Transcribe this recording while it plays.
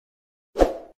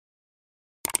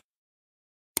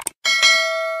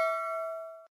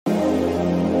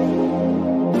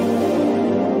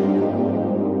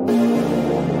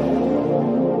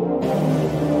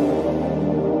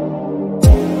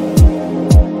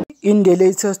In the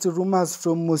latest rumors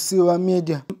from Musiwa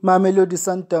Media, Mamelodi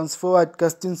Sundowns forward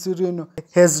Gaston Serino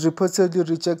has reportedly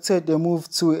rejected a move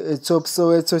to a top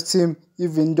Soweto team,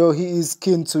 even though he is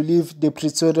keen to leave the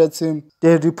Pretoria team.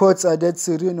 The reports are that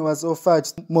Serino was offered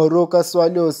Moroka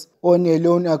Swallows on a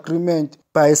loan agreement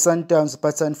by Sundowns,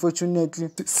 but unfortunately,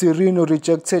 Serino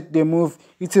rejected the move.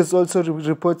 It is also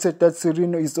reported that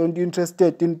Serino is only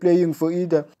interested in playing for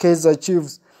either Kaizer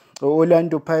Chiefs or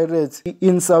Orlando Pirates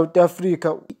in South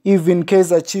Africa. Even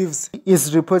Kaizer Chiefs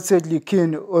is reportedly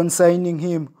keen on signing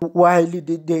him, while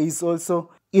there is also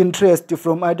interest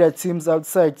from other teams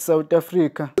outside South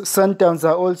Africa. Sundowns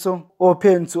are also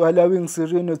open to allowing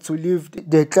Serino to leave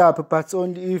the club, but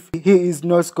only if he is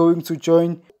not going to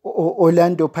join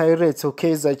Orlando Pirates or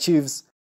Kaizer Chiefs.